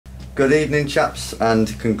Good evening, chaps,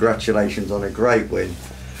 and congratulations on a great win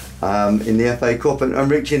in the FA Cup and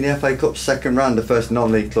reaching the FA Cup second round, the first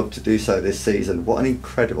non-league club to do so this season. What an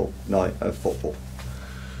incredible night of football.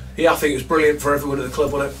 Yeah, I think it was brilliant for everyone at the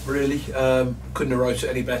club, wasn't it? Really, couldn't have wrote it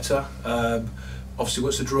any better. Obviously,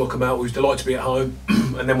 once the draw came out, we was delighted to be at home,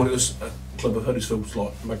 and then when it was a club of Huddersfield's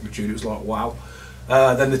like magnitude, it was like wow.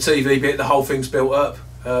 Then the TV bit, the whole thing's built up.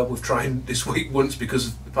 We've trained this week once because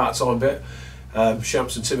of the part-time bit.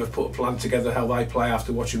 Shams and Tim have put a plan together how they play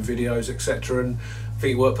after watching videos, etc., and I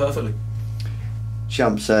think it worked perfectly.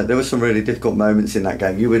 Shams, there were some really difficult moments in that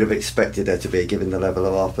game. You would have expected there to be, given the level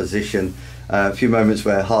of opposition. A few moments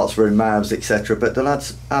where hearts were in mouths, etc., but the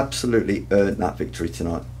lads absolutely earned that victory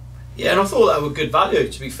tonight. Yeah, and I thought that were good value,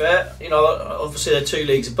 to be fair. You know, obviously they're 2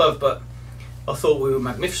 leagues above, but I thought we were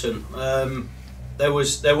magnificent. There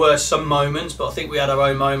were some moments, but I think we had our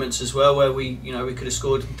own moments as well where we could have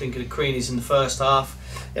scored. I'm thinking of Creaney's in the first half.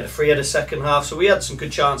 He had a free header second half, so we had some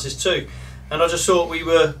good chances too. And I just thought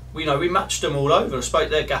we matched them all over.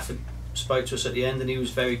 Their gaffer spoke to us at the end, and he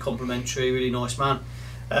was very complimentary, really nice man.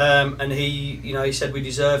 And he said we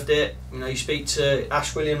deserved it. You speak to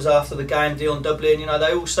Ash Williams after the game, Dion Dublin.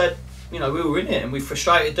 They all said we were in it, and we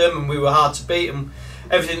frustrated them, and we were hard to beat. And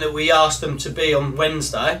everything that we asked them to be on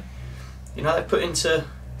Wednesday, they put into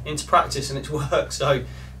practice, and it's worked. So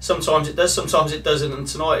sometimes it does, sometimes it doesn't. And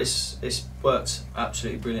tonight it's worked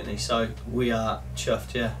absolutely brilliantly. So we are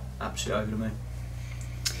chuffed, yeah, absolutely over the moon.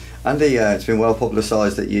 Andy, it's been well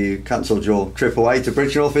publicised that you cancelled your trip away to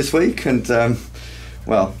Bridgnorth this week, and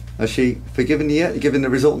well, has she forgiven you yet? You given the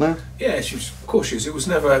result now? Yeah, of course she is. It was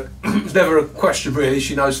never a question really.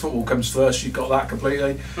 She knows football comes first. She got that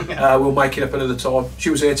completely. We'll make it up another time. She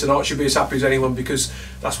was here tonight. She'll be as happy as anyone because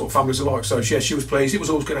that's what families are like. So yeah, she was pleased. It was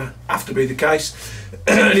always going to have to be the case,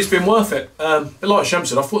 and it's been worth it. Like Shams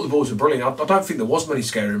said, I thought the boys were brilliant. I don't think there was many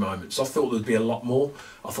scary moments. I thought there'd be a lot more.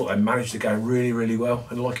 I thought they managed the game really, really well.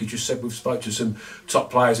 And like you just said, we've spoke to some top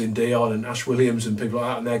players in Dion and Ash Williams and people like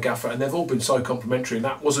that and their gaffer, and they've all been so complimentary, and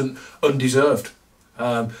that wasn't undeserved.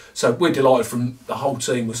 So we're delighted. From the whole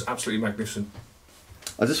team was absolutely magnificent.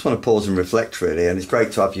 I just want to pause and reflect really, and it's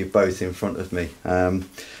great to have you both in front of me.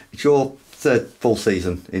 It's your third full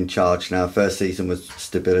season in charge now. First season was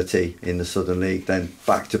stability in the Southern League, then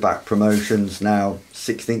back-to-back promotions, now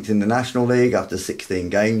 16th in the National League after 16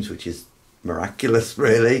 games, which is miraculous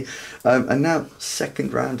really, and now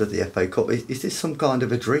second round of the FA Cup. Is this some kind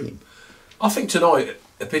of a dream? I think tonight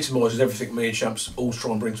epitomises everything me and Shams all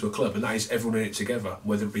try and bring to a club, and that is everyone in it together,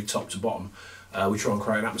 whether it be top to bottom. We try and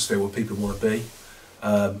create an atmosphere where people want to be,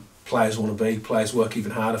 players want to be, players work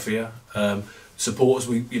even harder for you, supporters,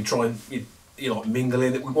 you try and like mingle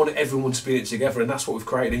in it. We want everyone to be in it together, and that's what we've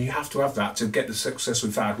created, and you have to have that to get the success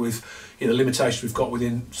we've had with the limitations we've got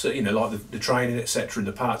within like the training, etc., and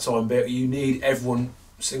the part-time bit. You need everyone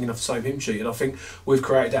singing off the same hymn sheet, and I think we've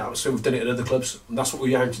created that atmosphere. We've done it at other clubs, and that's what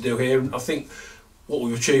we aim to do here, and I think what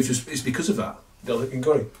we've achieved is because of that.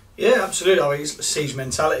 Yeah, absolutely. I mean, it's a siege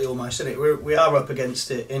mentality almost, isn't it? We are up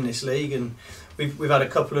against it in this league, and we've had a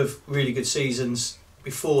couple of really good seasons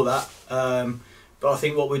before that. But I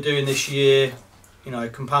think what we're doing this year,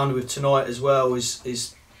 compounded with tonight as well,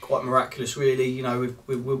 is quite miraculous, really.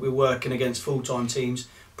 We're working against full-time teams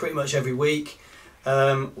pretty much every week.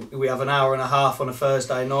 We have an hour and a half on a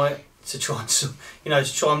Thursday night to try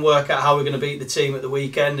and work out how we're going to beat the team at the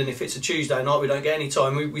weekend. And if it's a Tuesday night, we don't get any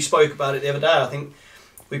time. We spoke about it the other day. I think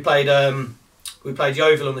we played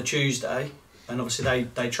Yeovil on the Tuesday, and obviously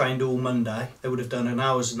they trained all Monday. They would have done an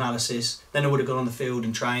hour's analysis, then they would have gone on the field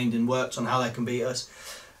and trained and worked on how they can beat us.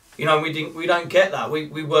 We don't get that.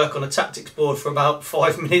 We work on a tactics board for about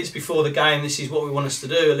 5 minutes before the game. This is what we want us to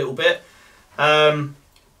do a little bit.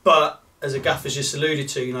 But as a gaffer's just alluded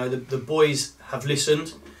to, the boys have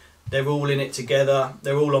listened. They're all in it together.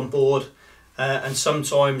 They're all on board. And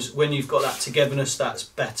sometimes when you've got that togetherness, that's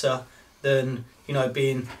better than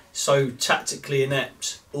being so tactically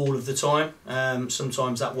inept all of the time.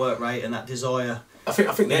 Sometimes that work rate and that desire. I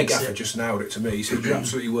think their gaffer just nailed it to me. He said you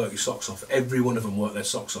absolutely work your socks off. Every one of them work their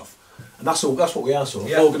socks off, and that's all. That's what we are sort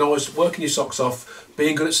of organised, working your socks off,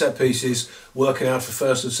 being good at set pieces, working out for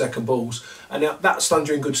first and second balls, and that stands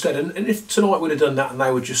you in good stead. And if tonight would have done that and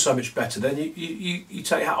they were just so much better, then you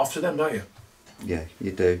take your hat off to them, don't you? Yeah,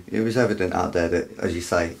 you do. It was evident out there that, as you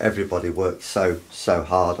say, everybody worked so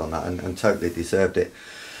hard on that and totally deserved it.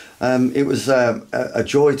 It was a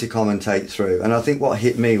joy to commentate through, and I think what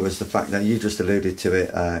hit me was the fact that you just alluded to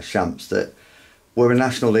it, Shams, that we're a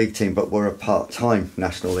National League team, but we're a part-time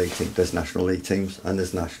National League team. There's National League teams and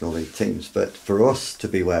there's National League teams, but for us to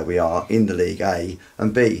be where we are in the League A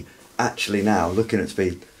and B, actually now looking at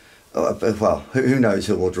speed Well, who knows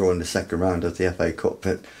who will draw in the second round of the FA Cup,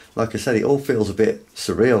 but like I said, it all feels a bit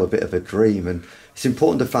surreal, a bit of a dream, and it's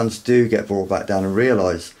important that fans do get brought back down and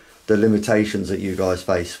realise the limitations that you guys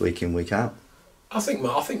face week in, week out. I think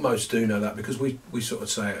most do know that, because we sort of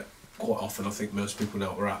say it quite often. I think most people know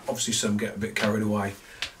what we're at. Obviously some get a bit carried away,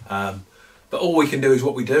 but all we can do is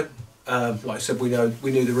what we do. Like I said, we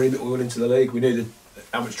knew the remit we went into the league, we knew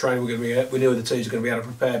how much training we're going to be, we knew the teams are going to be able to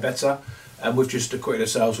prepare better, and we've just acquitted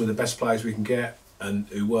ourselves with the best players we can get and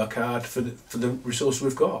who work hard for the resources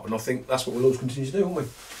we've got, and I think that's what we'll always continue to do, won't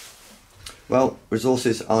we? Well,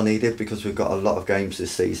 resources are needed because we've got a lot of games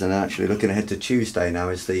this season, and actually looking ahead to Tuesday now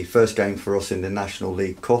is the first game for us in the National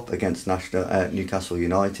League Cup against Newcastle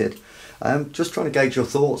United. Just trying to gauge your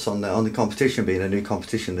thoughts on the competition being a new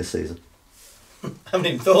competition this season. I haven't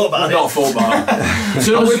even thought about it. Not thought about it.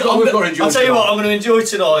 So we've got to enjoy. I'll tell you what, I'm going to enjoy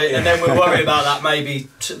tonight, and then we'll worry about that maybe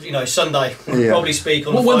Sunday. We'll probably speak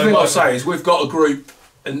on the phone. One thing I'll say is we've got a group,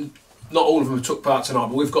 and not all of them have took part tonight,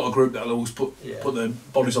 but we've got a group that'll always put their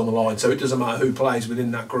bodies on the line, so it doesn't matter who plays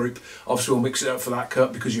within that group. Obviously we'll mix it up for that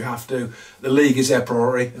cup because you have to. The league is their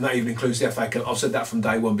priority, and that even includes the FA Cup. I've said that from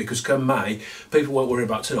day one, because come May, people won't worry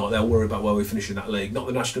about tonight, they'll worry about where we finish in that league, not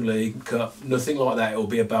the National League Cup, nothing like that. It will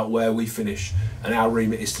be about where we finish, and our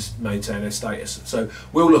remit is to maintain our status. So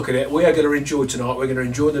we'll look at it. We are going to enjoy tonight, we're going to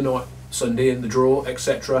enjoy the night Sunday and the draw,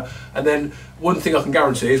 etc. And then one thing I can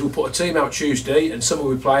guarantee is we'll put a team out Tuesday, and some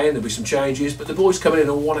will be playing, there'll be some changes, but the boys coming in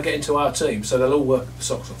will want to get into our team, so they'll all work the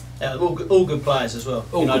socks off. Yeah, all good players as well.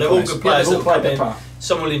 All they're all good players. They've all played their part.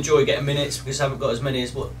 Some will enjoy getting minutes because they haven't got as many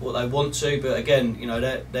as what they want to, but again,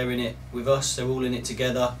 they're in it with us, they're all in it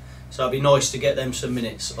together. So it'd be nice to get them some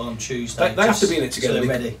minutes on Tuesday. They have to be in it together, so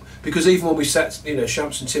they're ready. Because even when we set,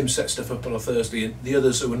 Shamps and Tim set stuff up on a Thursday, and the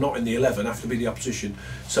others who are not in the 11 have to be the opposition.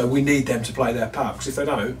 So we need them to play their part, because if they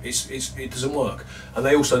don't, it doesn't work. And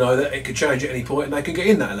they also know that it could change at any point, and they can get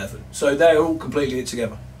in that 11. So they're all completely in it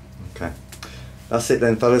together. Okay, that's it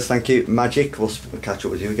then, fellas. Thank you, Magic. We'll catch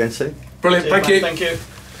up with you again soon. Brilliant. Thank you. Thank you.